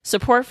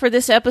Support for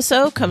this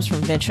episode comes from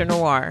Venture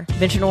Noir.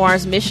 Venture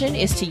Noir's mission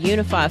is to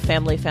unify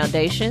family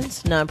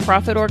foundations,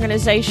 nonprofit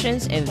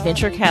organizations, and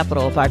venture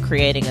capital by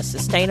creating a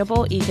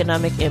sustainable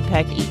economic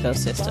impact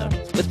ecosystem.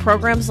 With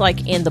programs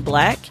like In the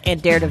Black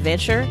and Dare to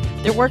Venture,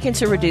 they're working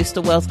to reduce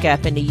the wealth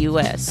gap in the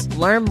U.S.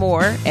 Learn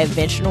more at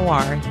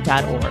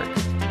venturenoir.org.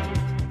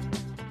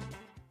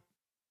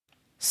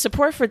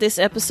 Support for this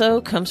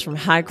episode comes from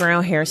High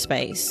Ground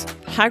Hairspace.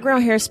 High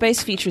Ground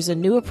Hairspace features a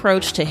new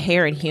approach to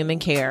hair and human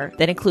care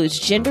that includes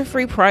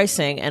gender-free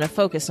pricing and a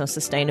focus on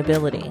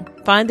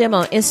sustainability. Find them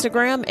on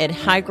Instagram at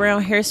High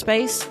Ground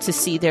Hairspace to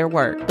see their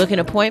work. Book an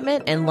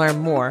appointment and learn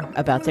more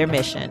about their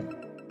mission.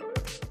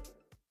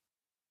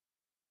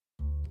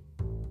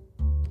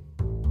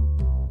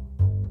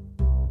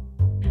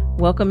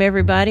 Welcome,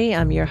 everybody.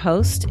 I'm your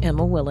host,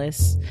 Emma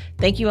Willis.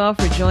 Thank you all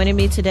for joining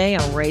me today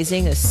on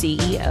Raising a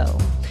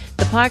CEO.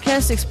 The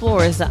podcast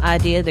explores the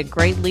idea that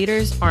great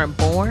leaders aren't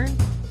born.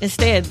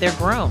 Instead, they're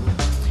grown.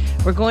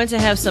 We're going to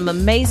have some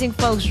amazing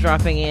folks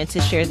dropping in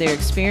to share their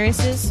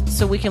experiences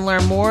so we can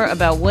learn more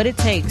about what it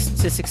takes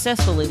to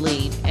successfully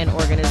lead an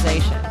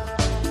organization.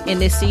 In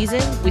this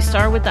season, we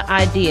start with the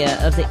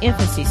idea of the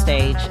infancy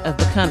stage of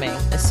becoming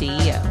a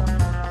CEO.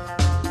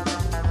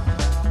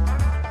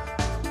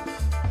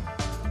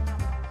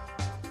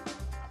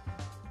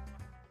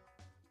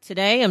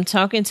 Today, I'm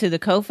talking to the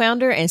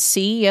co-founder and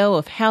CEO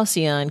of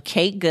Halcyon,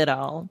 Kate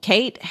Goodall.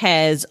 Kate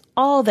has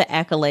all the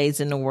accolades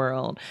in the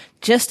world.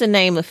 Just to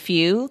name a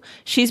few,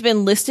 she's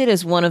been listed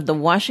as one of the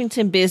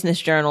Washington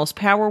Business Journal's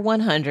Power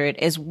 100,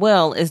 as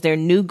well as their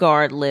New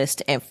Guard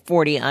list at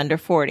 40 under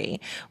 40.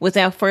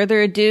 Without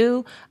further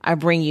ado, I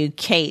bring you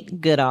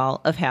Kate Goodall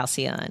of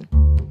Halcyon.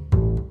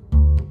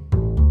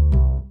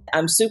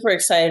 I'm super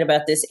excited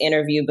about this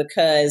interview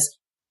because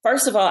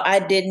first of all, I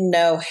didn't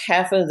know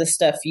half of the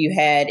stuff you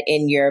had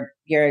in your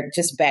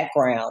just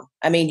background.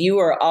 I mean, you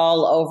were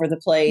all over the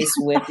place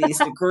with these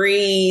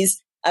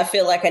degrees. I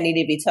feel like I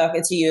need to be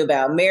talking to you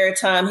about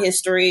maritime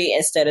history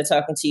instead of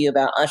talking to you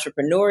about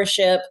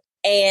entrepreneurship.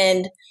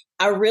 And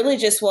I really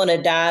just want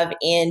to dive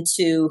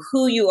into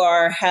who you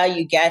are, how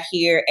you got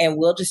here, and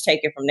we'll just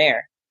take it from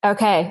there.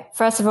 Okay.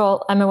 First of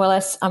all, Emma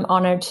Willis, I'm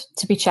honored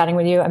to be chatting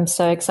with you. I'm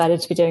so excited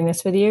to be doing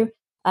this with you.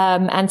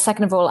 And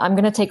second of all, I'm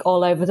going to take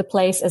all over the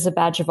place as a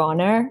badge of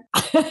honor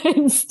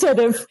instead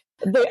of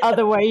the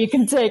other way you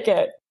can take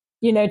it.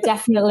 You know,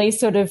 definitely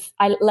sort of,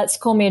 let's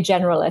call me a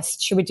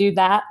generalist. Should we do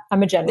that?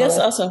 I'm a generalist. That's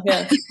awesome.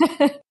 Yeah.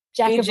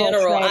 Jack in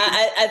general,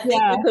 I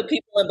think we put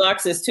people in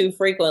boxes too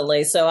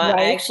frequently. So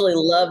I actually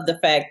love the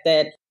fact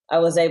that I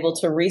was able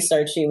to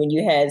research you when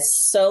you had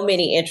so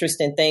many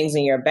interesting things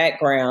in your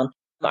background.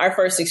 Our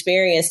first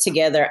experience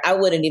together, I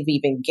wouldn't have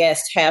even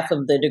guessed half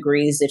of the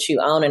degrees that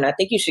you own. And I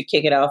think you should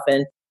kick it off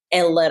and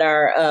let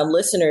our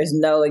listeners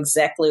know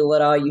exactly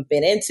what all you've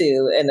been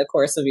into in the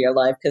course of your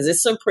life, because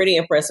it's some pretty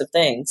impressive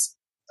things.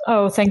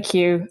 Oh, thank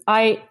you.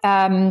 I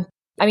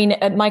mean,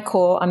 at my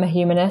core, I'm a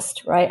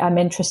humanist, right? I'm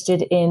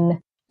interested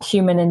in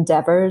human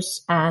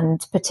endeavors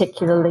and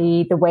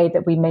particularly the way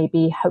that we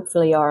maybe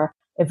hopefully are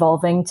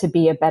evolving to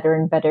be a better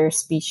and better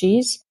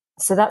species.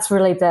 So that's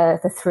really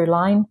the through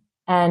line.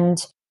 And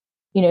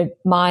you know,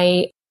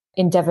 my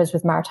endeavors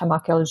with maritime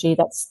archaeology,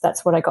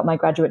 that's what I got my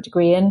graduate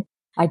degree in.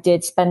 I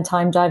did spend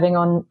time diving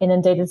on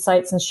inundated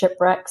sites and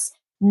shipwrecks.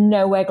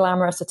 Nowhere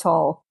glamorous at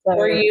all. So,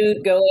 before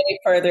you go any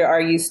further,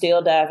 are you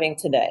still diving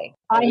today?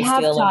 I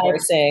have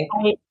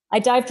dived. I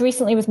dived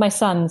recently with my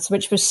sons,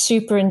 which was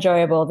super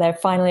enjoyable. They're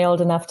finally old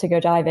enough to go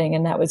diving.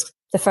 And that was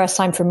the first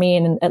time for me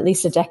in at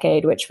least a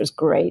decade, which was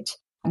great.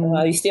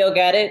 You still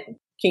got it?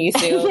 Can you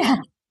still?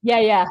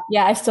 Yeah.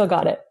 I still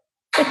got it.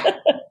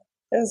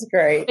 That's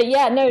great. But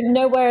yeah,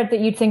 nowhere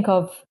that you'd think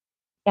of,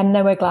 and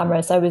nowhere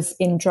glamorous. I was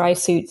in dry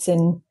suits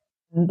in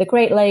the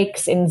Great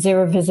Lakes, in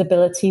zero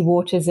visibility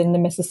waters in the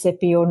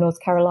Mississippi or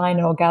North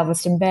Carolina or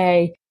Galveston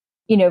Bay.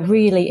 You know,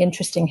 really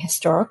interesting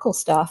historical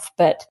stuff,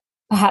 but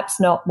perhaps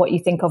not what you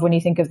think of when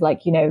you think of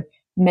like, you know,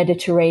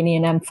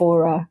 Mediterranean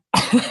amphora.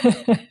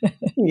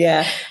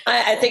 Yeah.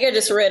 I think I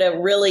just read a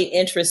really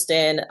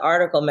interesting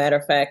article, matter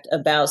of fact,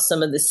 about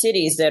some of the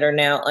cities that are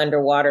now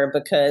underwater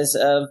because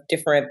of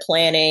different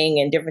planning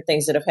and different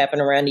things that have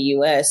happened around the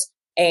U.S.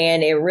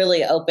 And it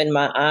really opened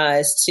my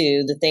eyes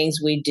to the things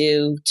we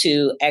do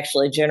to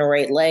actually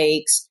generate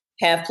lakes,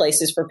 have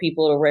places for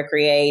people to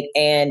recreate.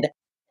 And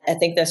I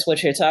think that's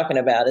what you're talking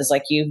about is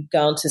like you've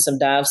gone to some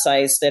dive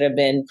sites that have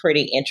been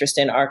pretty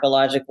interesting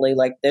archaeologically,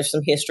 like there's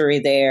some history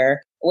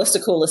there. What's the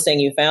coolest thing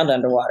you found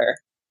underwater?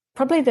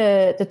 Probably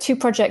the two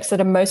projects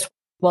that are most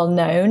well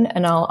known,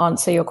 and I'll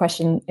answer your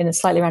question in a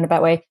slightly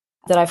roundabout way,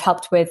 that I've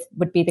helped with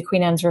would be the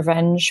Queen Anne's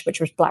Revenge, which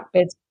was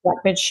Blackbeard's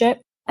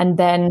ship, and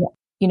then,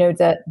 you know,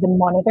 the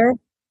Monitor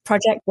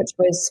project, which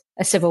was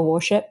a civil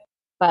warship.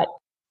 But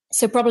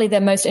so probably the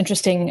most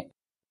interesting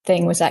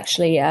thing was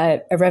actually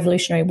a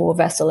Revolutionary War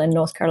vessel in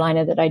North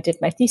Carolina that I did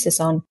my thesis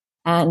on.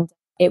 And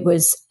it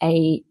was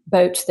a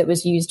boat that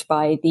was used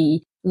by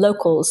the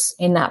locals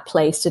in that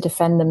place to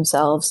defend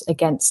themselves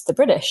against the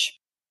British.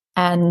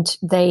 And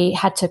they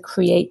had to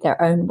create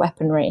their own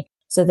weaponry.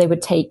 So they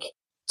would take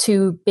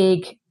two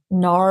big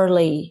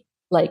gnarly,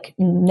 like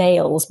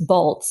nails,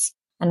 bolts,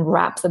 and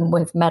wrap them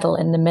with metal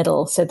in the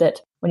middle so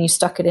that when you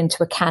stuck it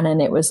into a cannon,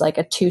 it was like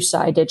a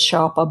two-sided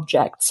sharp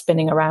object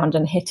spinning around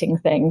and hitting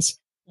things.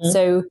 Mm-hmm.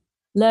 So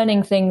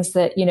learning things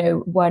that,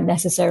 weren't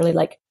necessarily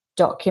like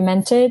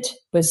documented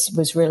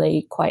was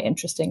really quite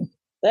interesting.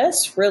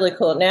 That's really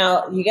cool.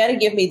 Now you got to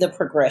give me the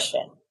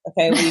progression.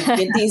 Okay. We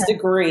get these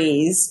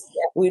degrees.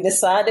 Yeah. We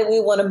decided we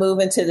want to move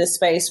into the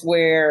space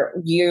where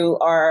you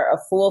are a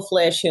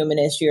full-fledged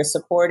humanist. You're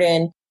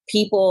supporting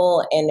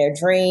people and their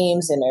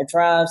dreams and their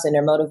drives and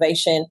their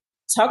motivation.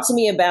 Talk to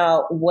me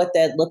about what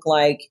that looked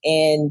like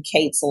in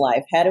Kate's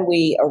life. How do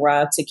we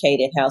arrive to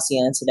Kate at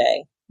Halcyon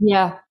today?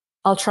 Yeah,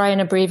 I'll try and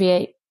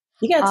abbreviate.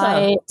 You got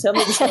time. Tell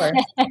me the story.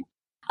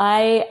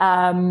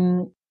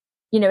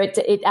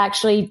 It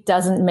actually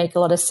doesn't make a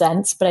lot of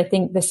sense, but I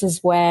think this is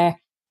where,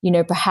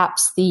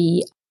 perhaps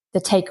the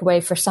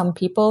takeaway for some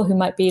people who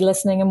might be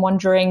listening and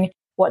wondering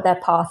what their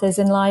path is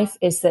in life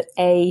is that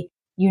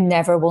you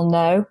never will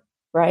know.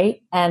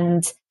 Right.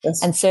 And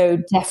so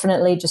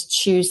definitely just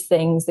choose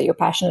things that you're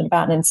passionate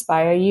about and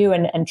inspire you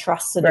and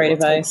trust that it will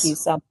take you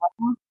somewhere.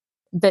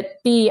 But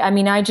B,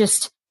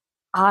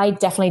 I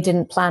definitely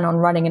didn't plan on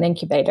running an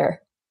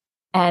incubator.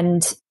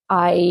 And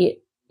I,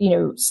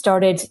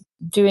 started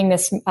doing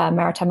this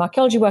maritime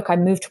archaeology work. I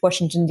moved to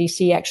Washington,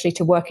 D.C. actually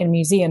to work in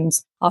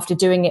museums after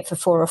doing it for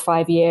 4 or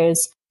 5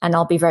 years. And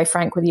I'll be very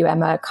frank with you,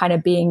 Emma, kind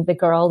of being the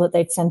girl that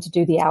they'd send to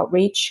do the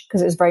outreach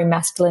because it was a very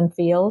masculine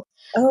field.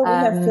 Oh,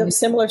 we have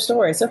similar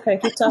stories. Okay,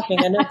 keep talking.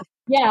 I know.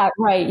 Yeah,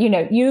 right.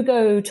 You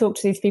go talk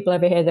to these people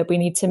over here that we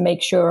need to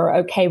make sure are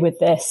okay with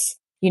this,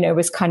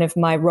 was kind of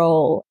my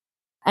role.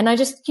 And I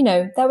just,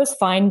 that was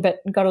fine, but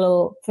got a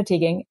little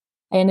fatiguing.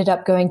 I ended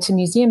up going to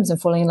museums and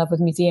falling in love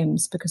with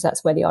museums because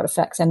that's where the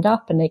artifacts end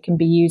up and they can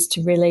be used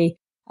to really,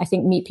 I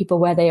think, meet people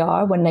where they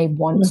are when they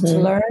want to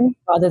learn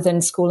rather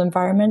than school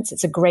environments.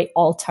 It's a great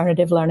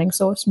alternative learning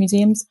source,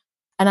 museums.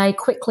 And I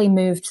quickly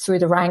moved through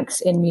the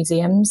ranks in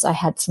museums. I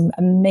had some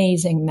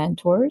amazing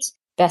mentors.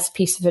 Best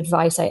piece of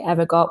advice I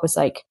ever got was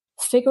like,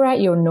 figure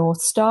out your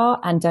North Star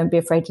and don't be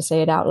afraid to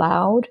say it out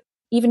loud.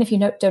 Even if you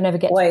don't ever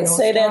get to the North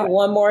say Star. That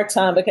one more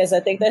time because I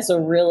think that's a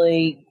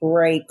really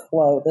great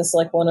quote. That's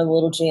like one of the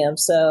little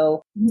gems.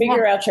 So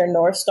figure out your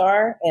North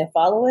Star and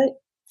follow it.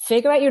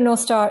 Figure out your North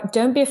Star.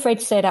 Don't be afraid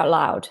to say it out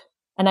loud.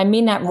 And I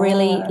mean that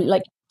really,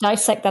 like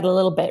dissect that a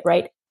little bit,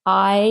 right?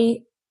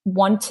 I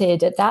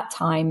wanted at that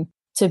time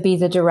to be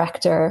the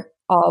director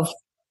of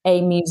a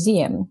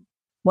museum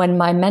when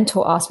my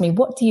mentor asked me,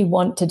 what do you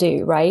want to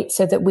do? Right.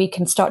 So that we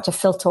can start to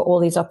filter all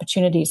these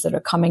opportunities that are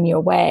coming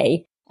your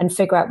way and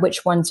figure out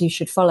which ones you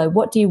should follow.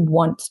 What do you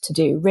want to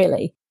do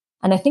really?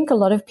 And I think a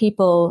lot of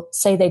people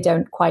say they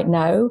don't quite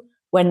know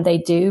when they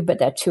do, but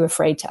they're too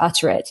afraid to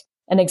utter it.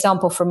 An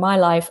example from my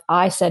life,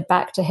 I said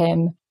back to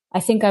him, I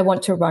think I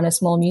want to run a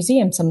small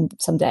museum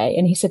someday.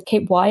 And he said,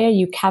 Kate, why are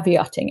you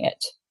caveating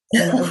it?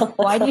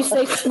 Why do you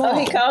say small? Oh,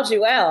 he called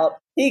you out.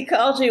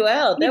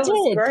 That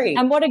was great.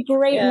 And what a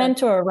great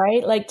mentor,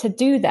 right? Like to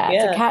do that,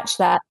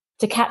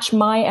 to catch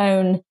my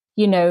own,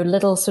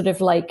 little sort of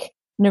like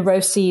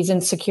neuroses and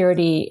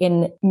insecurity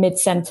in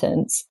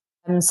mid-sentence.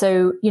 And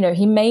so,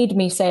 he made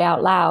me say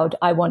out loud,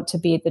 I want to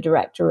be the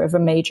director of a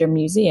major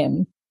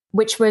museum,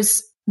 which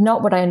was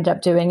not what I ended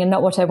up doing and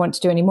not what I want to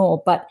do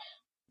anymore, but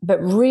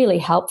really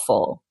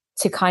helpful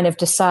to kind of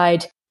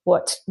decide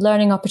what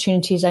learning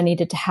opportunities I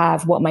needed to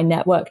have, what my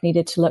network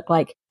needed to look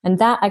like. And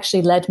that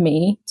actually led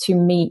me to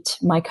meet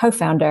my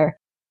co-founder,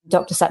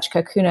 Dr.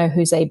 Sachiko Kuno,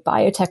 who's a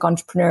biotech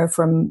entrepreneur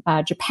from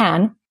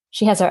Japan.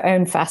 She has her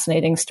own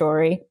fascinating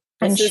story.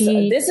 And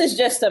this is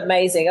just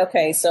amazing.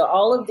 Okay, so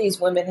all of these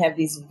women have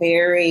these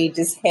very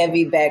just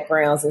heavy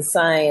backgrounds in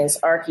science,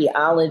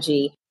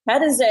 archaeology. How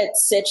does that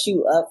set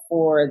you up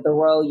for the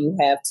role you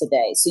have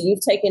today? So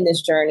you've taken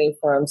this journey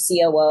from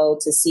COO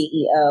to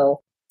CEO.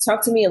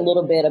 Talk to me a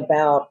little bit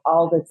about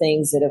all the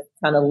things that have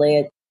kind of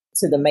led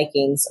to the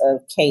makings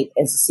of Kate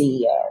as a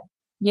CEO.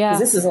 Yeah.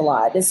 This is a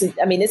lot.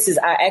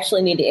 I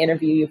actually need to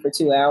interview you for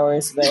 2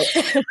 hours, but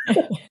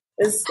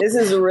this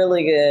is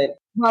really good.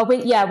 Well,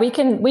 we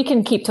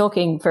can keep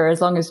talking for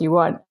as long as you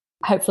want.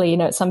 Hopefully,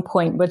 at some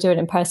point we'll do it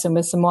in person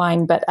with some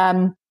wine. But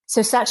so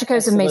Sachiko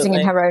is amazing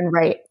in her own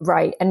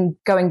right. And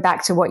going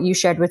back to what you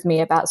shared with me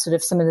about sort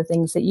of some of the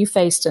things that you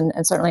faced and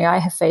certainly I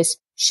have faced,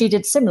 she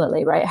did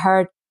similarly,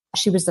 right?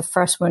 She was the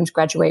first woman to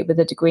graduate with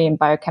a degree in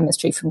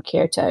biochemistry from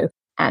Kyoto.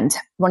 And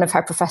one of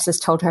her professors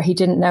told her he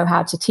didn't know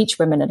how to teach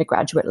women at a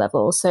graduate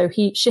level. So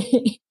he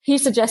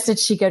suggested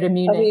she go to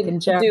Munich in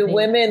Germany. Do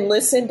women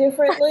listen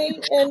differently?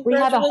 We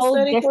have a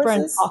whole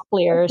different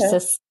cochlear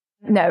system.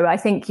 No, I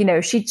think,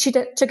 she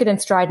took it in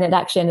stride and it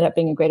actually ended up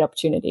being a great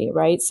opportunity,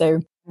 right?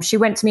 So she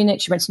went to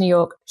Munich, she went to New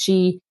York.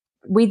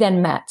 We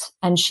then met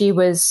and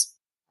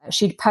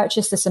she'd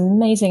purchased this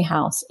amazing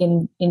house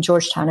in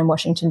Georgetown in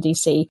Washington,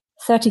 D.C.,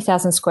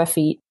 30,000 square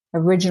feet,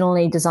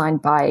 originally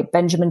designed by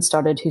Benjamin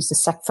Stoddard, who's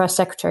the first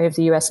Secretary of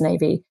the U.S.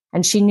 Navy.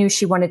 And she knew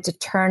she wanted to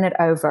turn it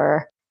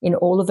over in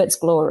all of its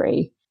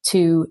glory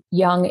to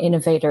young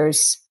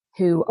innovators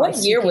who What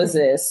year was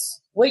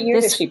this? What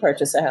year did she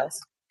purchase the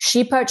house?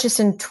 She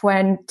purchased in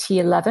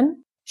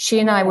 2011. She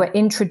and I were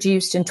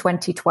introduced in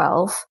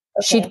 2012. Okay.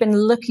 She'd been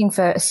looking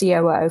for a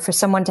COO, for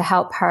someone to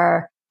help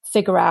her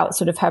figure out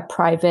sort of her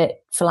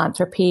private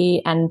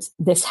philanthropy and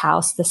this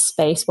house, this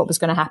space, what was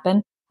going to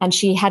happen. And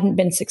she hadn't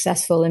been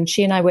successful. And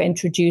she and I were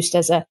introduced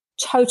as a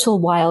total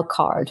wild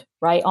card,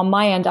 right? On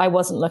my end, I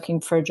wasn't looking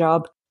for a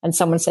job. And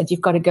someone said, you've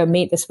got to go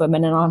meet this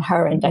woman. And on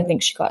her end, I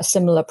think she got a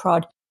similar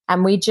prod.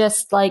 And we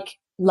just like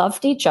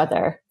loved each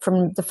other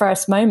from the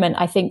first moment.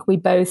 I think we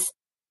both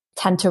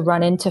tend to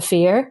run into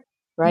fear,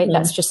 right? Mm-hmm.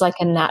 That's just like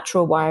a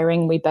natural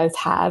wiring we both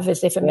have,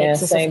 is if it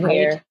makes us afraid.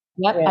 Here.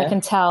 Yep, I can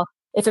tell.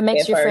 If it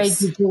makes you afraid,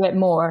 you do it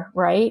more,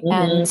 right?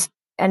 Mm-hmm.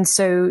 And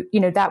so,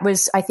 you know, that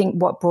was, I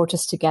think, what brought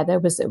us together,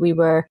 was that we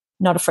were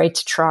not afraid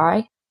to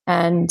try.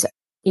 And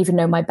even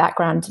though my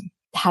background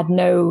had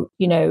no,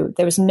 you know,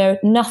 there was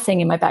nothing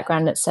in my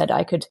background that said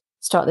I could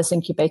start this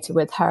incubator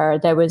with her,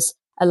 there was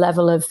a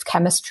level of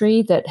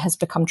chemistry that has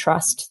become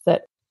trust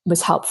that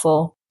was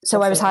helpful.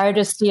 So I was hired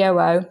as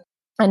COO.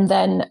 And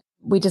then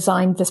we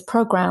designed this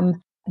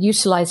program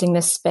utilizing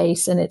this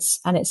space and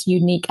its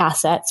unique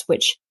assets,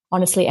 which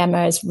honestly,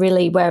 Emma, is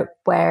really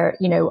where,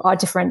 you know, our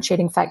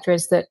differentiating factor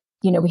is that,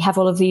 you know, we have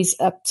all of these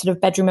sort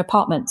of bedroom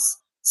apartments.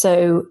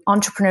 So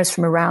entrepreneurs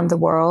from around the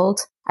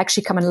world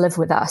actually come and live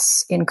with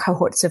us in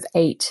cohorts of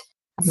 8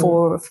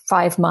 for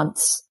 5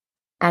 months.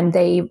 And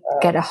they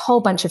get a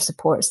whole bunch of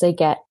supports. They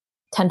get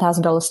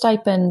 $10,000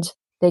 stipend.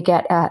 They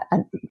get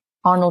an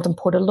Arnold and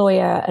Porter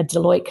lawyer, a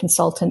Deloitte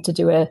consultant to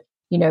do a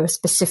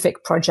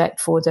specific project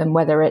for them,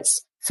 whether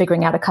it's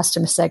figuring out a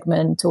customer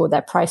segment or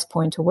their price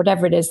point or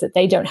whatever it is that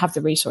they don't have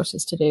the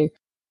resources to do.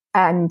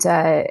 And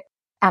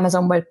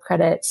Amazon Web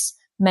Credits,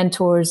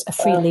 mentors, a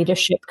free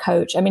leadership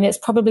coach. I mean, it's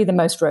probably the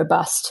most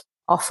robust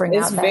offering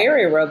out there. It's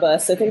very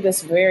robust. I think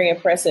that's very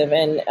impressive.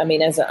 And I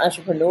mean, as an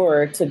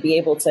entrepreneur, to be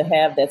able to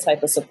have that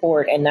type of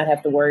support and not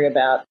have to worry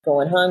about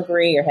going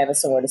hungry or having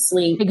somewhere to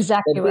sleep.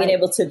 Exactly. But being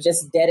able to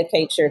just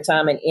dedicate your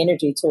time and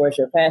energy towards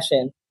your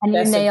passion. And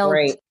that's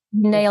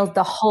nailed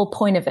the whole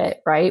point of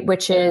it, right?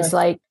 Which is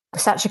like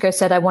Sachiko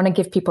said, I want to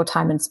give people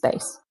time and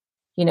space.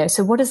 You know,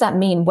 so what does that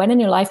mean? When in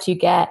your life do you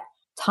get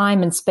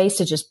time and space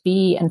to just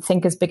be and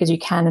think as big as you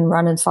can and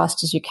run as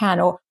fast as you can,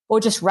 or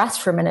just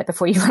rest for a minute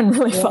before you run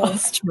really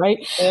fast, right?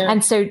 Yeah.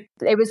 And so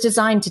it was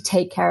designed to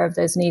take care of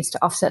those needs,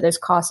 to offset those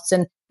costs.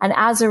 And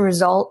as a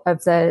result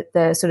of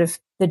the sort of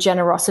the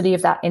generosity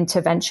of that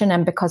intervention,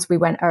 and because we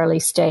went early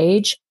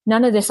stage,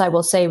 none of this, I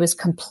will say, was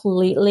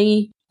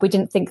completely, we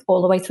didn't think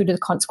all the way through to the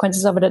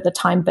consequences of it at the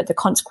time, but the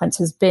consequence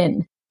has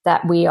been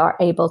that we are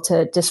able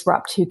to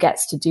disrupt who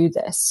gets to do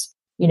this.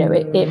 You know,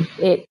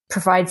 it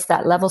provides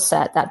that level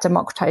set, that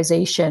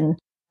democratization,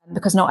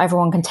 because not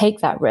everyone can take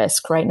that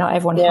risk, right? Not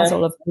everyone has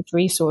all of those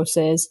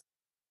resources.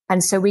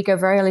 And so we go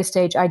very early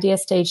stage, idea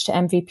stage to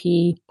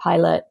MVP,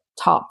 pilot,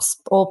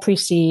 tops, all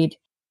pre-seed.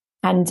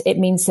 And it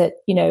means that,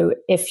 you know,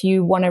 if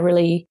you want to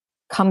really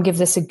come give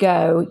this a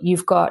go,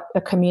 you've got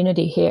a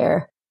community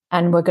here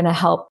and we're going to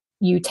help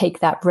you take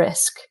that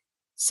risk.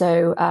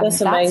 So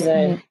that's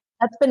amazing.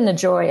 That's been the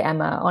joy,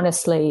 Emma,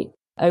 honestly,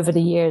 over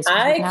the years.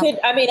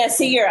 I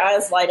see your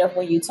eyes light up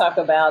when you talk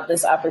about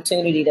this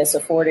opportunity that's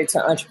afforded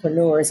to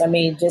entrepreneurs. I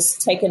mean,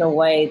 just taking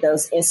away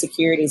those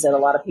insecurities that a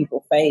lot of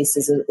people face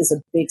is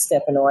a big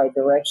step in the right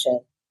direction.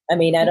 I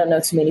mean, I don't know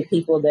too many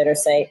people that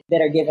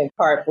are giving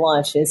carte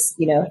blanche. It's,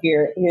 you know,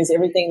 here's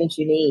everything that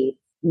you need.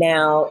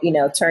 Now, you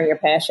know, turn your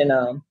passion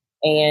on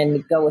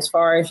and go as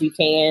far as you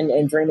can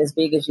and dream as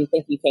big as you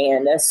think you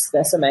can.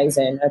 That's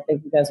amazing. I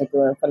think you guys are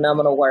doing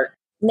phenomenal work.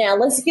 Now,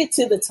 let's get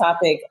to the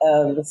topic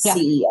of the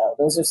CEO.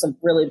 Those are some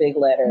really big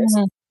letters.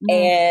 Mm-hmm.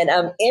 And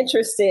I'm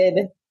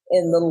interested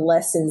in the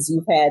lessons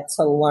you've had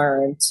to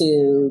learn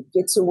to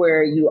get to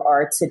where you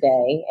are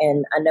today.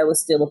 And I know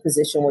it's still a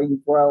position where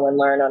you grow and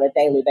learn on a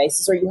daily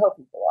basis, or you hope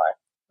people are.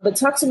 But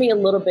talk to me a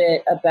little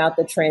bit about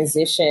the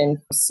transition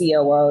from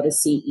COO to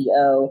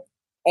CEO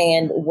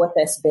and what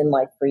that's been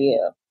like for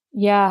you.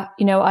 Yeah,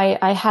 you know,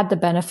 I had the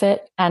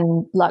benefit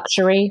and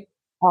luxury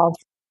of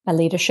a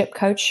leadership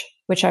coach,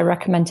 which I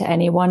recommend to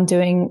anyone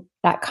doing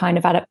that kind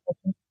of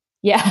adaptation.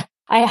 Yeah,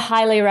 I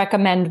highly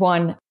recommend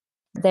one.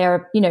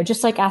 They're, you know,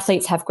 just like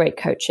athletes have great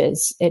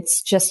coaches.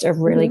 It's just a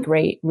really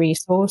great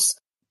resource.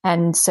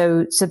 And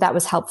so that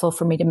was helpful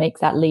for me to make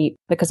that leap,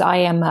 because I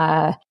am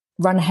a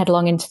run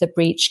headlong into the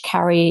breach,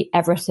 carry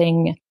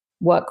everything,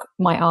 work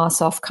my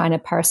ass off kind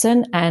of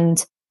person.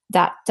 And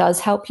that does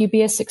help you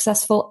be a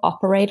successful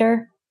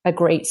operator, a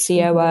great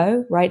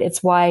COO, right?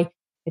 It's why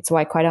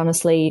quite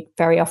honestly,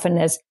 very often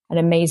there's an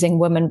amazing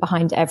woman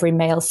behind every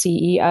male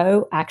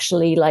CEO,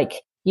 actually,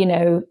 like, you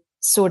know,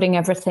 sorting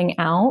everything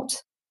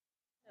out.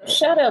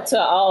 Shout out to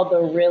all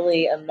the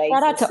really amazing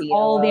Shout out to CEOs,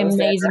 all the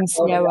amazing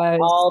CEOs.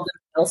 All the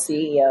male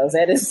CEOs.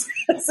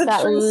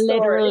 That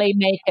literally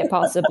make it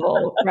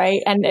possible,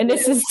 right? And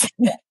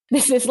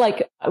this is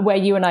like where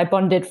you and I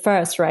bonded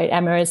first, right,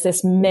 Emma, is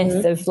this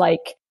myth of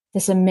like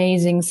this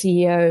amazing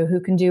CEO who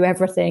can do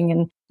everything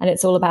and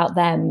it's all about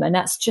them. And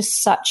that's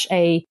just such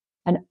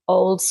an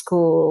old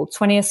school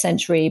 20th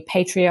century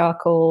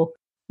patriarchal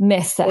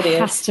myth that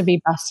has to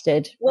be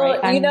busted. Well,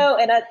 right?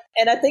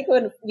 and I think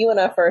when you and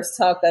I first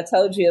talked, I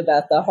told you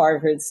about the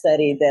Harvard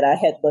study that I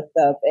had looked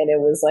up, and it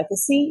was like a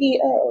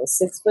CEO,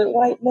 6-foot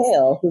white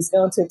male who's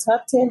gone to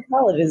top 10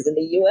 colleges in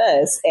the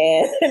U.S.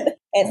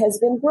 and has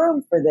been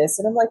groomed for this.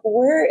 And I'm like,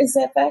 where is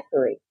that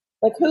factory?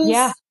 Like,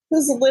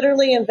 who's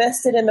literally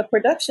invested in the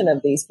production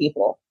of these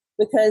people?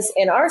 Because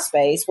in our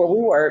space where we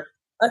work,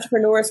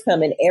 entrepreneurs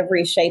come in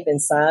every shape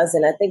and size,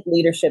 and I think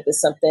leadership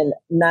is something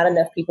not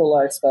enough people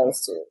are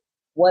exposed to.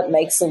 What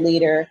makes a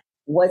leader,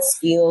 what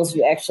skills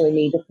you actually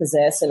need to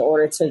possess in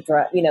order to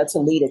to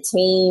lead a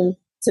team,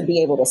 to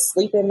be able to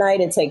sleep at night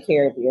and take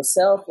care of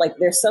yourself. Like,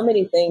 there's so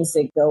many things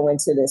that go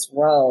into this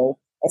role.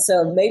 And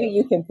so maybe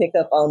you can pick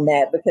up on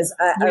that, because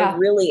I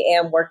really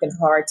am working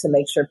hard to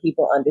make sure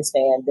people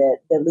understand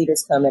that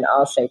leaders come in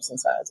all shapes and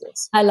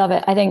sizes. I love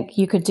it. I think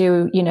you could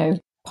do,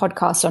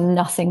 podcasts on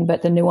nothing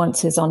but the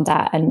nuances on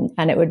that, and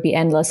it would be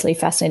endlessly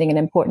fascinating and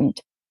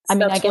important. I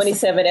mean, I guess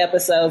 27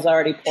 episodes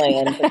already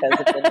planned because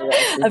of the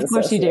nuances. Of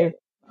course you do.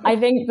 I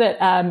think that,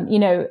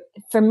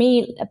 for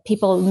me,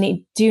 people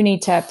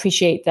need to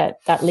appreciate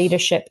that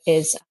leadership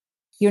is,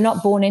 you're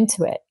not born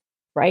into it,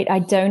 right? I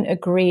don't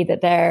agree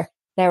that there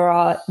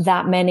are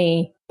that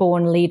many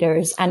born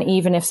leaders. And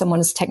even if someone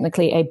is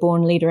technically a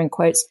born leader in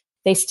quotes,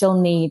 they still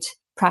need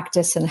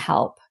practice and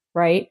help,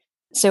 right?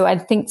 So I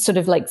think sort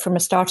of like from a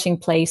starting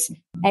place,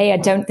 I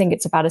don't think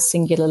it's about a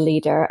singular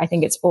leader. I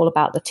think it's all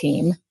about the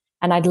team.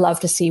 And I'd love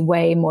to see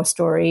way more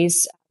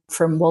stories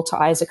from Walter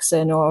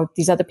Isaacson or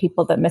these other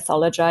people that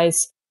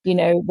mythologize,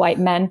 white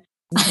men.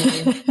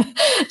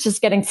 Mm-hmm.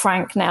 Just getting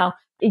frank now.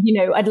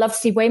 I'd love to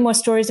see way more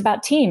stories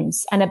about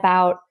teams and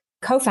about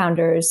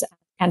co-founders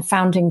and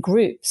founding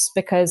groups,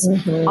 because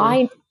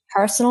I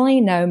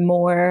personally know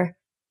more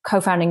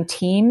co-founding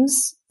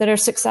teams that are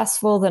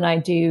successful than I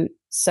do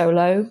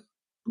solo.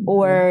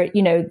 Or,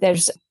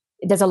 there's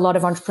a lot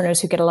of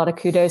entrepreneurs who get a lot of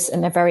kudos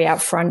and they're very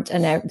out front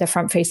and they're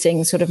front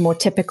facing, sort of more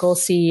typical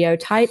CEO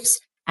types,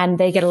 and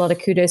they get a lot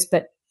of kudos,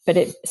 but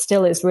it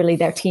still is really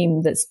their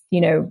team that's,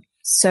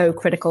 so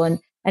critical. And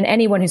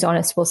anyone who's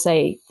honest will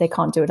say they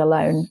can't do it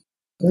alone.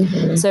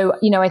 Mm-hmm. So,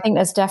 I think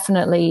there's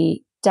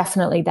definitely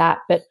that.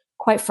 But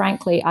quite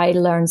frankly, I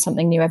learn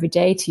something new every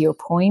day, to your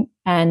point,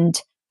 and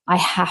I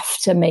have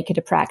to make it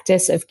a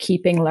practice of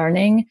keeping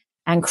learning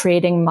and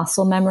creating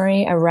muscle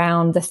memory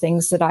around the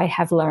things that I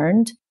have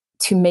learned,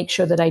 to make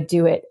sure that I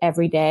do it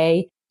every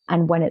day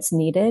and when it's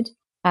needed.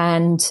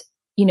 And,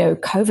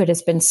 COVID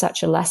has been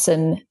such a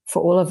lesson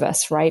for all of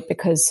us, right?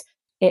 Because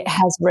it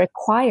has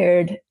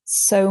required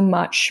so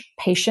much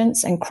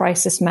patience and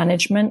crisis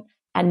management.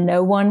 And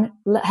no one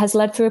has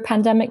led through a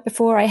pandemic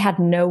before. I had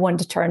no one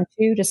to turn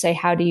to say,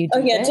 how do you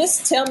do this?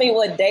 Just tell me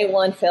what day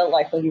one felt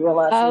like when you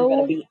realized you were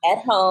going to be at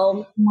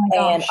home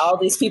and all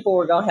these people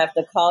were going to have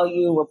to call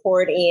you,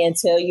 report in,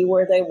 tell you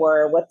where they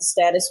were, what the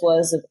status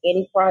was of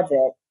any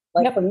project.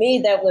 Like, for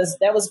me, that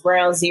was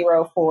ground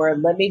zero for,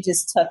 let me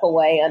just tuck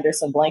away under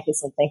some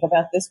blankets and think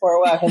about this for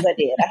a while, because I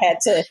did. I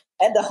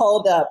had to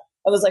hold up.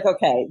 I was like,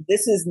 okay,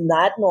 this is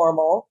not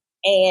normal.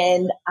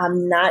 And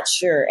I'm not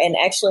sure. And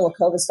actually, when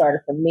COVID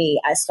started for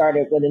me, I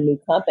started with a new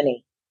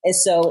company. And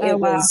so it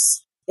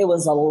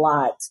was a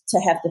lot to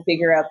have to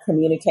figure out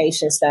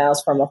communication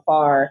styles from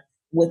afar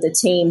with a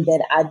team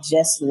that I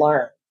just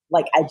learned.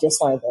 Like, I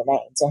just learned their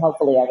names, and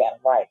hopefully I got them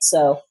right.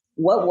 So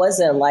what was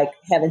it like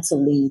having to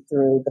lead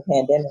through the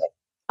pandemic?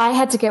 I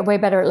had to get way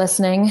better at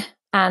listening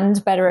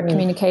and better at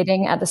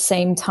communicating at the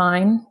same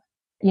time,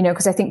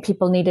 because I think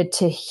people needed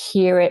to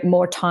hear it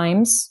more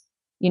times,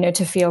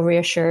 to feel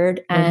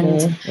reassured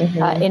and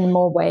in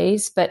more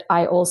ways. But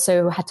I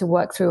also had to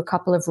work through a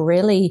couple of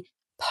really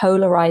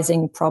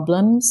polarizing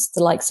problems,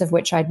 the likes of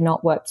which I'd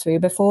not worked through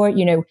before.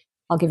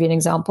 I'll give you an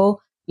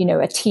example.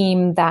 A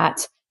team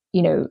that,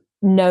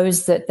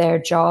 knows that their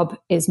job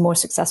is more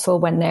successful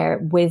when they're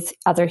with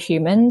other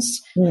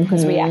humans,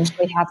 because we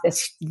actually have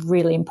this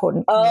really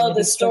important. Oh,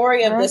 the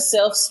story of the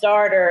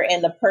self-starter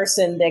and the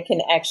person that can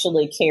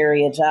actually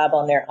carry a job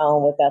on their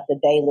own without the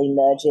daily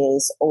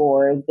nudges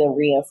or the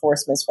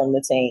reinforcements from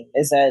the team.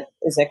 Is that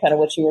kind of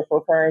what you were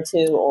referring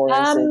to, or is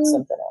it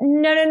something else?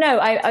 No.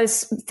 I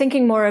was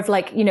thinking more of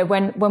like,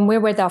 when we're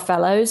with our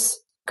fellows,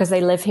 because they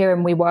live here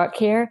and we work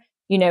here,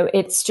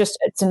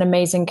 it's an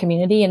amazing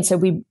community. And so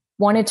we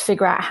wanted to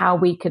figure out how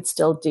we could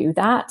still do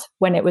that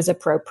when it was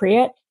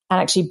appropriate and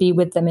actually be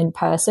with them in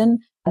person.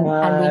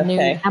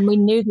 And we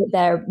knew that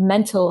their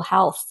mental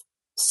health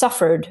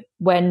suffered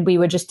when we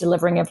were just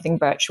delivering everything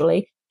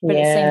virtually. But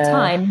at the same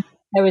time,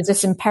 there was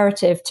this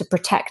imperative to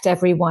protect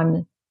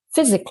everyone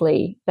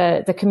physically,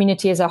 the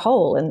community as a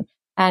whole.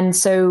 And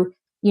so,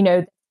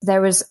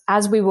 there was,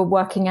 as we were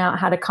working out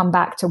how to come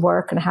back to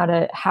work and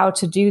how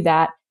to do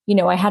that,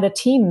 I had a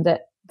team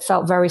that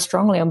felt very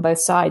strongly on both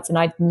sides. And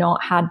I'd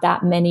not had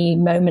that many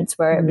moments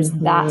where it was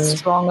that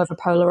strong of a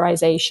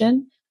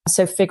polarization.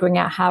 So figuring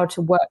out how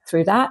to work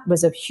through that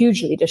was a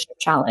huge leadership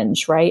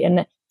challenge, right?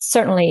 And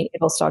certainly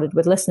it all started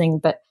with listening,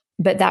 but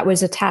that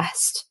was a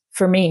test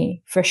for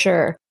me, for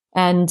sure.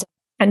 And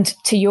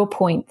to your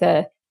point,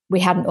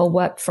 we hadn't all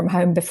worked from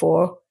home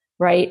before.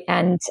 right?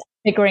 And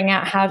figuring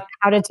out how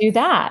to do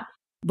that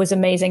was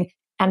amazing.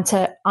 And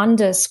to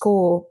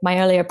underscore my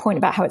earlier point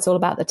about how it's all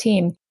about the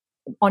team,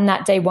 on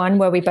that day one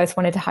where we both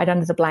wanted to hide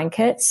under the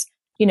blankets,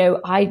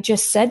 I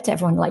just said to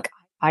everyone, like,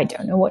 I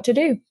don't know what to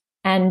do.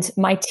 And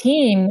my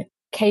team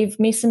gave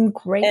me some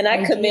great And I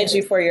ideas. commend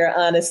you for your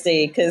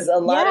honesty, because a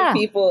lot of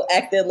people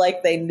acted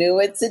like they knew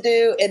what to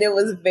do, and it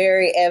was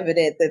very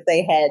evident that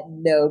they had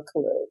no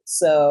clue.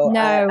 So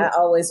I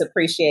always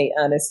appreciate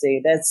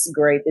honesty. That's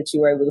great that you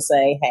were able to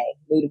say, hey,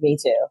 new to me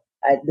too.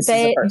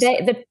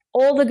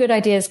 All the good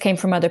ideas came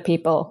from other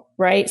people,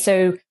 right?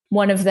 So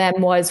one of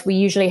them was, we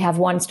usually have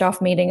one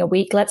staff meeting a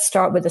week. Let's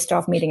start with a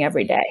staff meeting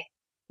every day,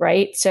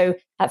 right? So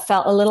that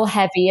felt a little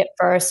heavy at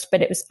first,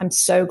 but I'm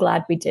so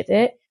glad we did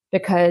it,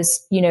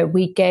 because,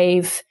 we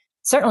gave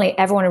certainly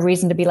everyone a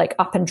reason to be like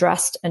up and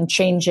dressed and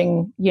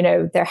changing,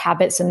 their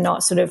habits and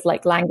not sort of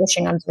like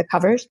languishing under the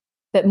covers.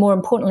 But more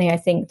importantly, I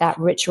think that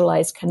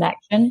ritualized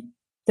connection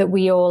that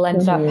we all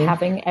ended up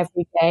having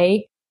every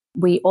day.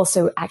 We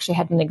also actually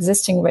had an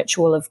existing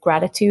ritual of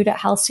gratitude at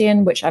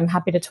Halcyon, which I'm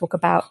happy to talk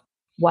about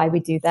why we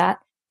do that.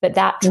 But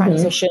that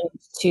transitioned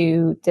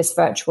to this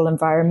virtual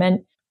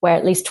environment where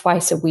at least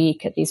twice a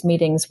week at these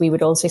meetings, we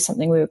would all say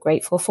something we were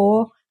grateful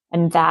for.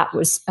 And that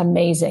was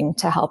amazing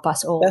to help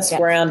us all. That's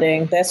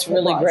grounding. That's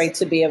really great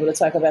to be able to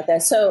talk about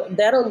that. So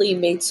that'll lead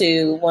me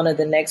to one of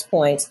the next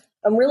points.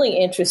 I'm really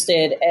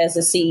interested as a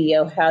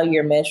CEO, how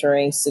you're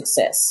measuring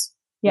success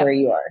where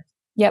you are.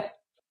 Yep.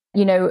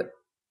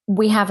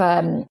 We have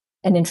an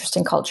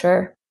interesting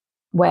culture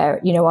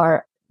where,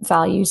 our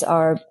values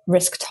are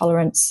risk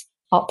tolerance,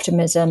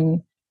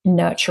 optimism,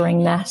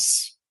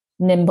 nurturingness,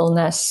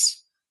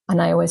 nimbleness.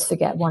 And I always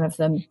forget one of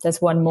them.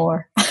 There's one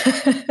more.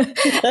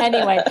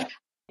 Anyway,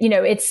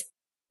 it's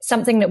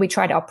something that we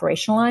try to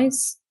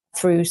operationalize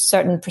through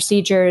certain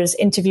procedures,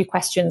 interview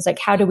questions, like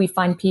how do we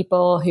find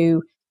people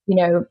who,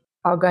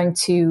 are going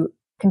to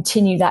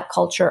continue that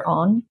culture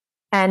on?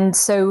 And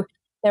so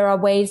there are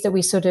ways that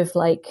we sort of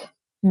like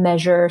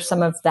measure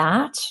some of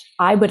that.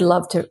 I would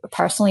love to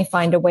personally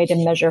find a way to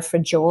measure for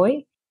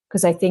joy,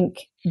 because I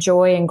think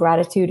joy and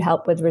gratitude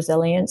help with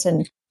resilience,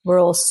 and we're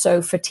all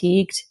so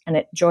fatigued,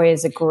 and joy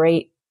is a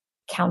great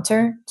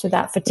counter to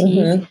that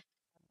fatigue.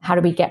 How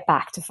do we get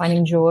back to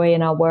finding joy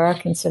in our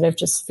work instead of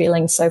just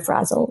feeling so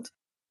frazzled?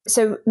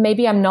 So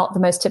maybe I'm not the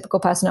most typical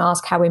person to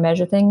ask how we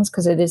measure things,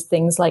 because it is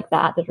things like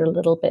that are a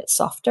little bit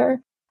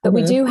softer. But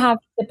we do have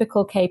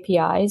typical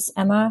KPIs,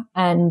 Emma,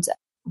 and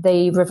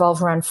they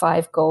revolve around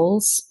 5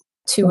 goals.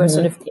 2 are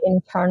sort of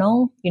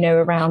internal,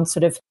 around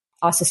sort of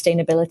our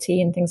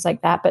sustainability and things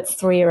like that. But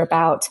 3 are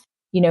about,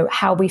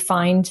 how we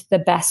find the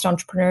best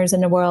entrepreneurs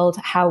in the world,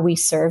 how we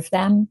serve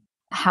them,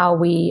 how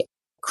we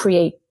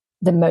create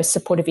the most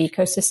supportive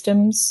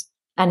ecosystems,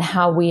 and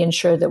how we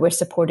ensure that we're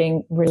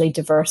supporting really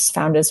diverse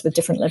founders with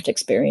different lived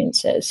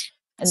experiences.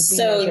 And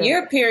so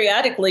you're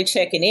periodically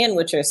checking in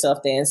with yourself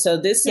then. So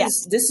this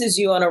is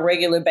you on a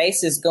regular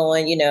basis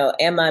going,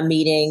 am I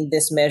meeting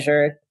this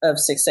measure of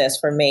success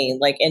for me?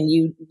 Like, and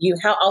you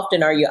how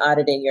often are you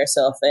auditing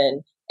yourself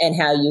and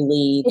how you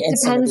lead? It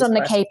depends on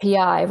the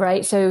KPI,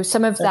 right? So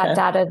some of that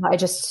data that I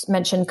just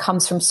mentioned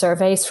comes from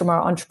surveys from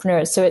our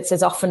entrepreneurs. So it's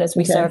as often as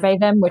we survey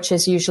them, which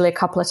is usually a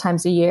couple of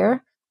times a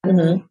year.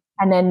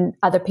 And then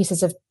other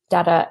pieces of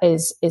data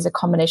is a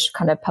combination of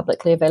kind of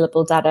publicly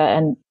available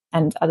data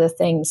and other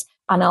things.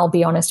 And I'll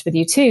be honest with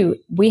you too,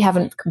 we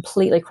haven't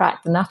completely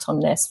cracked the nut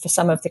on this for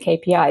some of the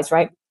KPIs,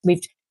 right?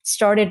 We've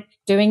started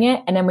doing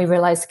it and then we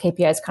realize the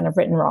KPI is kind of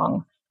written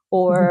wrong,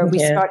 or we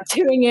start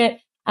doing it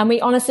and we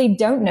honestly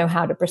don't know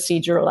how to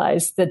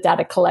proceduralize the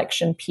data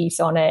collection piece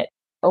on it,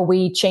 or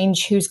we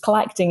change who's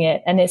collecting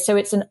it. And it's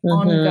an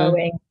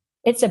ongoing,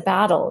 it's a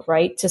battle,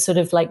 right? To sort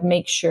of like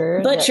make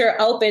sure. But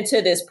you're open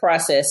to this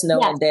process,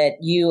 knowing that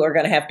you are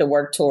going to have to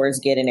work towards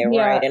getting it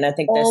right. And I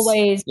think that's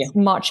always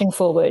marching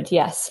forward.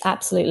 Yes,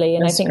 absolutely.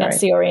 And I think that's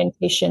the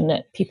orientation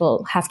that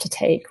people have to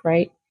take,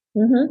 right?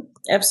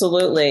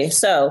 Absolutely.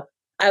 So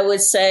I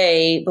would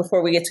say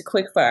before we get to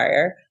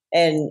quickfire,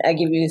 and I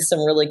give you some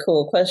really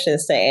cool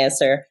questions to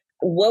answer,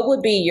 what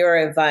would be your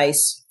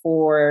advice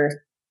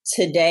for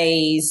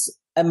today's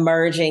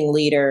emerging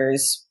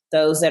leaders,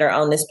 those that are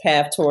on this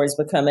path towards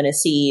becoming a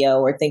CEO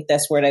or think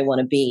that's where they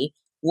want to be?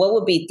 What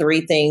would be 3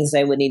 things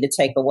they would need to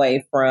take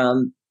away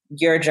from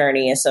your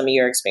journey and some of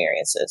your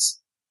experiences?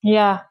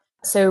 Yeah.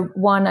 So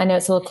 1, I know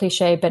it's a little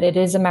cliche, but it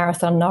is a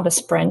marathon, not a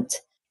sprint.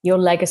 Your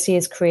legacy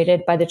is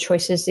created by the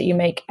choices that you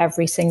make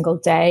every single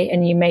day.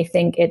 And you may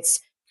think it's,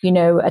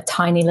 a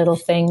tiny little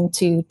thing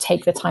to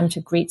take the time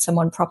to greet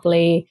someone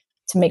properly,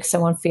 to make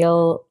someone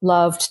feel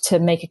loved, to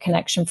make a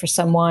connection for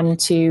someone,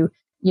 to,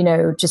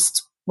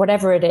 just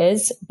whatever it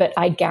is. But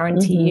I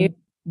guarantee you,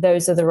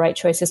 those are the right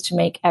choices to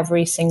make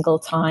every single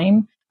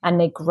time. And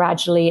they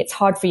gradually, it's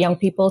hard for young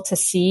people to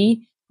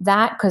see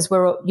that because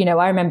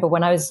I remember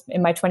when I was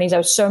in my 20s, I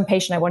was so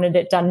impatient. I wanted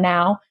it done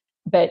now,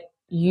 but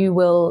you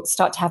will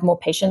start to have more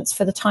patience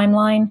for the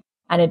timeline.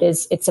 And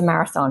it's a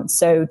marathon.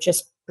 So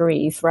just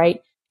breathe,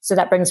 right? So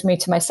that brings me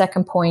to my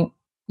second point.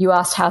 You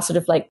asked how sort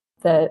of like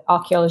the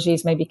archaeology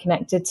is maybe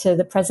connected to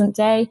the present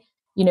day.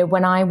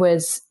 when I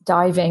was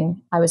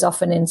diving, I was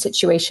often in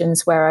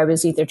situations where I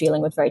was either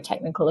dealing with very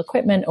technical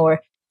equipment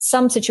or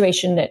some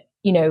situation that,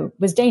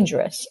 was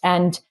dangerous.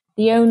 And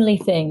the only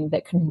thing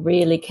that can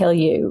really kill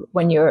you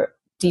when you're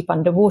deep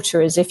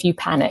underwater is if you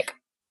panic.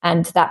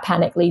 And that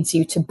panic leads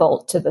you to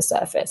bolt to the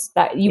surface,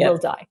 that you will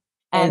die.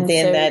 And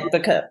then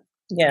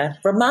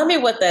remind me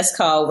what that's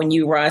called when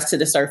you rise to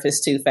the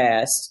surface too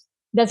fast.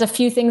 There's a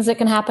few things that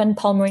can happen,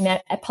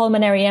 pulmonary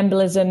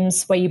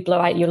embolisms where you blow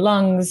out your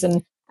lungs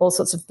and all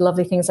sorts of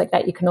lovely things like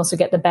that. You can also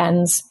get the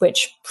bends,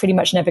 which pretty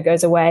much never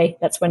goes away.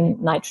 That's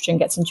when nitrogen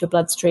gets into your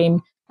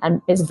bloodstream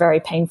and is a very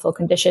painful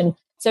condition.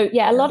 So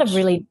a lot of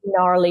really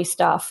gnarly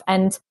stuff.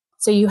 And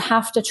so you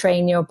have to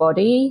train your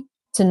body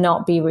to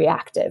not be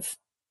reactive.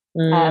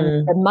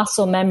 The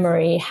muscle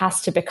memory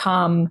has to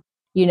become,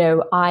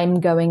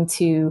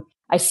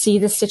 I see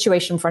this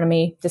situation in front of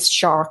me, this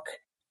shark,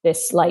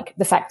 this like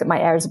the fact that my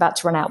air is about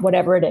to run out,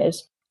 whatever it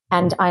is.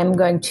 And I'm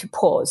going to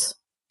pause.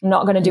 I'm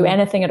not going to do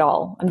anything at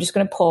all. I'm just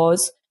going to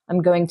pause.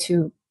 I'm going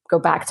to go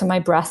back to my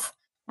breath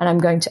and I'm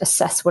going to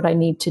assess what I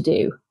need to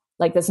do.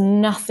 Like there's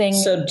nothing.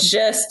 So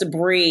just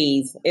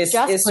breathe.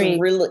 Just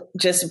breathe.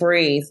 Just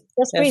breathe.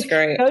 That's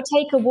great. Go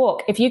take a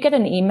walk. If you get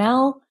an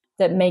email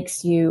that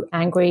makes you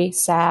angry,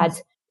 sad,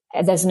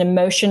 there's an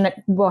emotion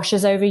that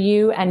washes over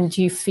you and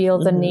you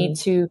feel the need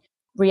to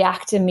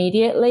react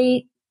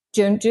immediately,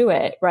 don't do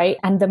it, right?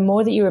 And the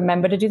more that you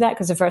remember to do that,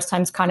 because the first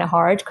time's kind of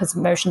hard because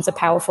emotions are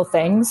powerful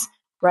things,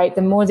 right?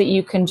 The more that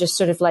you can just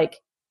sort of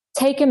like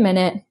take a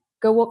minute,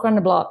 go walk around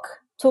the block,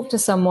 talk to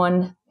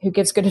someone who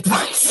gives good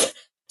advice,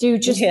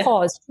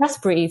 pause,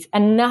 just breathe.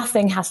 And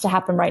nothing has to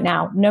happen right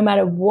now. No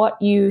matter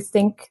what you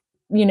think,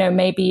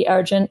 may be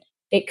urgent,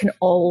 it can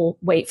all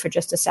wait for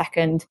just a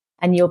second.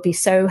 And you'll be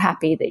so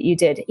happy that you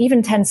did.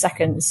 Even 10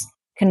 seconds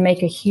can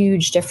make a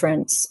huge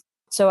difference.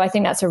 So I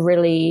think that's a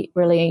really,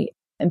 really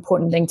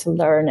important thing to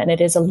learn. And it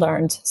is a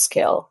learned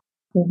skill.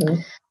 Mm-hmm.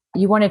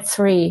 You wanted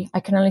 3. I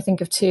can only think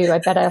of 2. I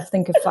better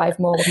think of 5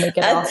 more when we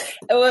get off.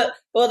 Well,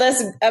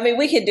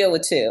 we can deal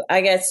with 2.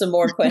 I got some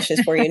more questions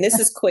for you. And this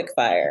is quick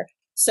fire.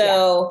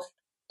 So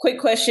quick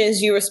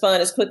questions. You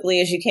respond as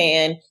quickly as you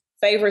can.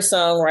 Favorite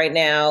song right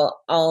now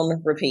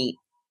on repeat?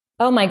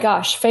 Oh my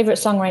gosh. Favorite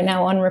song right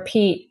now on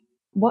repeat.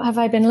 What have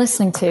I been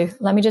listening to?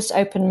 Let me just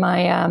open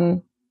my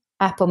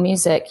Apple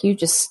Music. You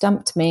just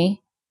stumped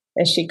me.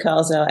 As she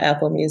calls out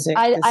Apple Music.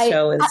 This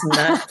show is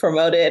not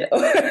promoted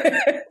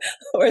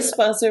or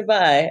sponsored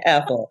by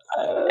Apple.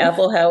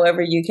 Apple,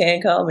 however, you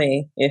can call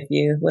me if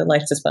you would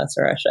like to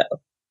sponsor our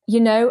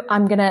show.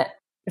 I'm going to,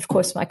 of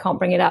course, I can't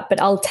bring it up,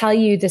 but I'll tell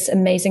you this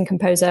amazing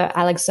composer,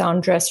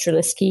 Alexandra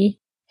Strelitzky,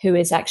 who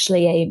is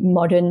actually a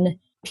modern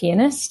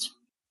pianist.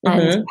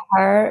 And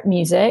her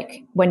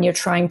music, when you're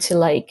trying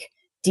to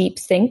deep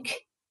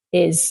think,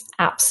 is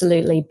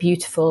absolutely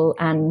beautiful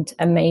and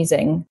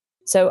amazing.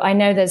 So I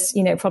know there's,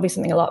 probably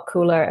something a lot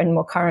cooler and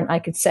more current I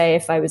could say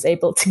if I was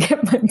able to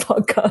get my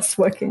podcast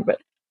working,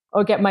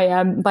 or get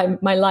my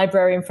my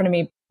library in front of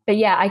me. But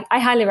I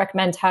highly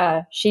recommend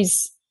her. I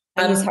use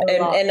her a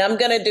lot. And I'm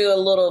going to do a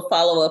little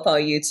follow up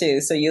on you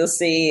too. So you'll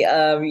see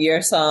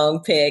your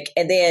song pick.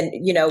 And then,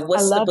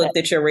 what's the book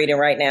that you're reading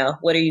right now?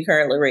 What are you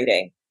currently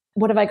reading?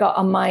 What have I got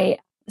on my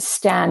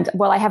stand?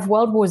 Well, I have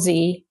World War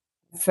Z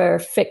for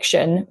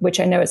fiction,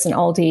 which I know it's an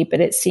oldie, but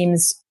it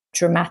seems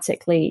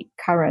dramatically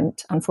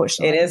current,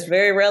 unfortunately. It is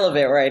very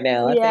relevant right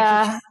now. I think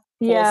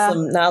you pull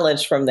some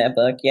knowledge from that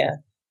book. Yeah.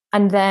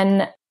 And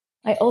then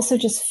I also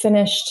just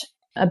finished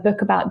a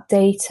book about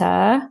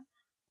data.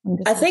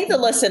 I think the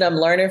lesson I'm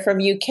learning from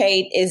you,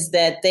 Kate, is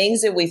that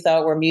things that we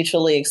thought were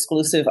mutually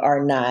exclusive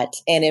are not.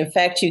 And in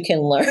fact, you can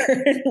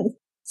learn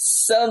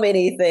so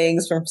many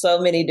things from so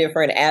many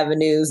different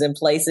avenues and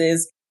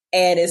places.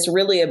 And it's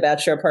really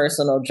about your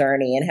personal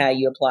journey and how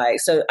you apply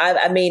it. So,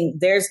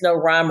 there's no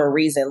rhyme or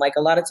reason. Like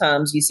a lot of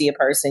times you see a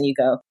person, you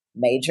go,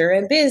 major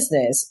in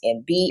business,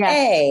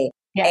 MBA,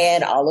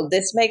 and all of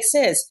this makes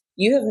sense.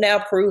 You have now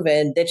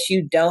proven that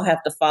you don't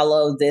have to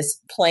follow this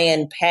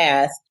planned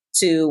path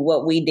to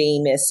what we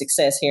deem as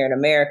success here in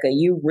America.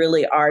 You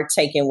really are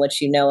taking what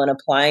you know and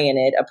applying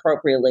it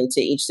appropriately to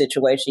each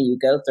situation you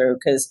go through.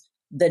 Because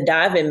the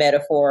diving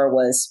metaphor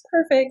was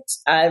perfect.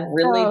 I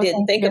really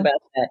didn't think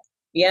about that.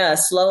 Yeah,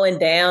 slowing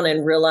down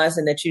and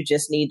realizing that you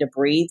just need to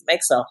breathe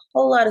makes a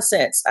whole lot of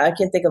sense. I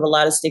can think of a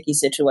lot of sticky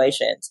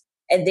situations.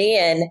 And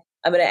then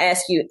I'm going to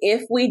ask you,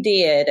 if we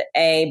did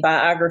a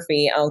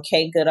biography on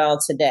Kate Goodall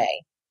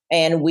today,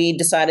 and we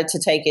decided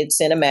to take it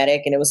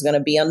cinematic and it was going to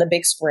be on the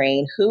big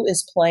screen, who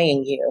is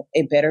playing you?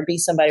 It better be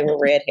somebody with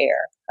red hair.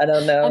 I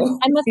don't know.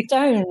 Emma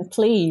Stone,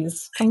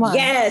 please. Come on.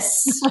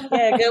 Yes.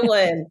 Yeah, good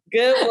one.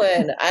 Good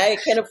one. I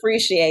can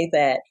appreciate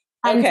that.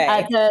 Okay.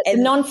 And the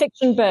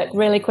nonfiction book,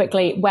 really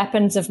quickly,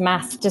 Weapons of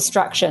Mass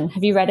Destruction.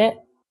 Have you read it?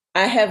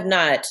 I have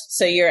not.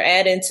 So you're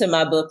adding to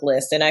my book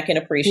list and I can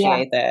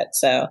appreciate that.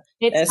 So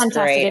it's that's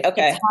fantastic. great.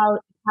 Okay. It's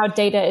how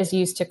data is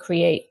used to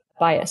create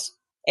bias.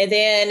 And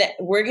then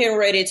we're getting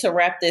ready to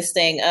wrap this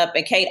thing up.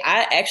 And Kate,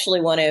 I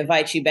actually want to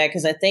invite you back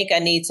because I think I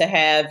need to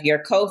have your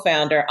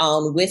co-founder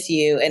on with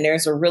you. And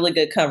there's a really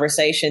good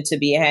conversation to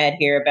be had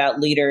here about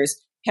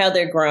leaders, how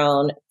they're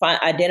grown,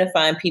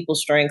 identifying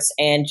people's strengths,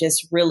 and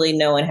just really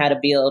knowing how to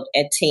build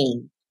a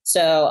team.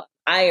 So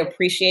I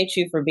appreciate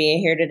you for being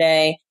here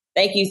today.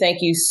 Thank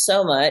you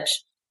so much.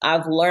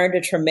 I've learned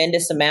a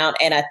tremendous amount,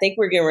 and I think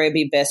we're getting ready to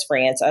be best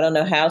friends. I don't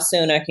know how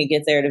soon I can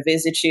get there to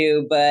visit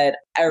you, but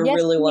I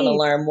really want to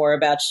learn more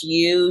about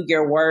you,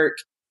 your work,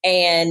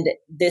 and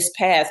this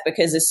path,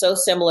 because it's so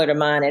similar to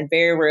mine, and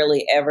very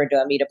rarely ever do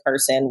I meet a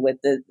person with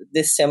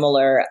this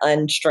similar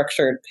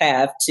unstructured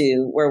path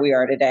to where we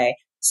are today.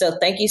 So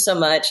thank you so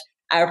much.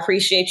 I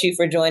appreciate you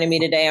for joining me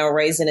today on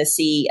Raising a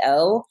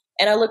CEO,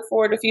 and I look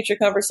forward to future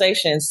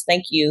conversations.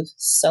 Thank you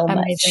so much.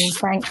 Amazing,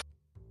 Frank.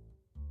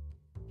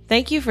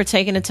 Thank you for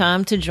taking the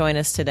time to join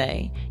us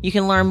today. You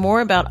can learn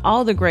more about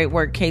all the great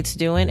work Kate's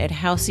doing at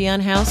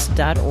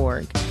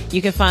halcyonhouse.org.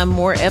 You can find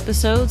more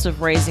episodes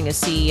of Raising a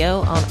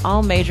CEO on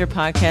all major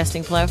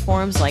podcasting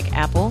platforms like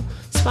Apple,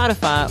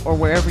 Spotify, or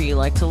wherever you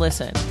like to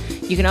listen.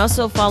 You can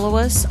also follow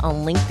us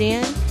on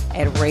LinkedIn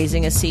at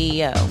Raising a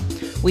CEO.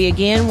 We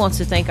again want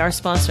to thank our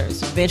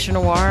sponsors, Venture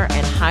Noir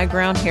and High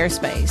Ground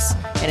Hairspace.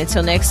 And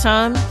until next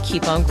time,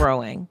 keep on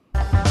growing.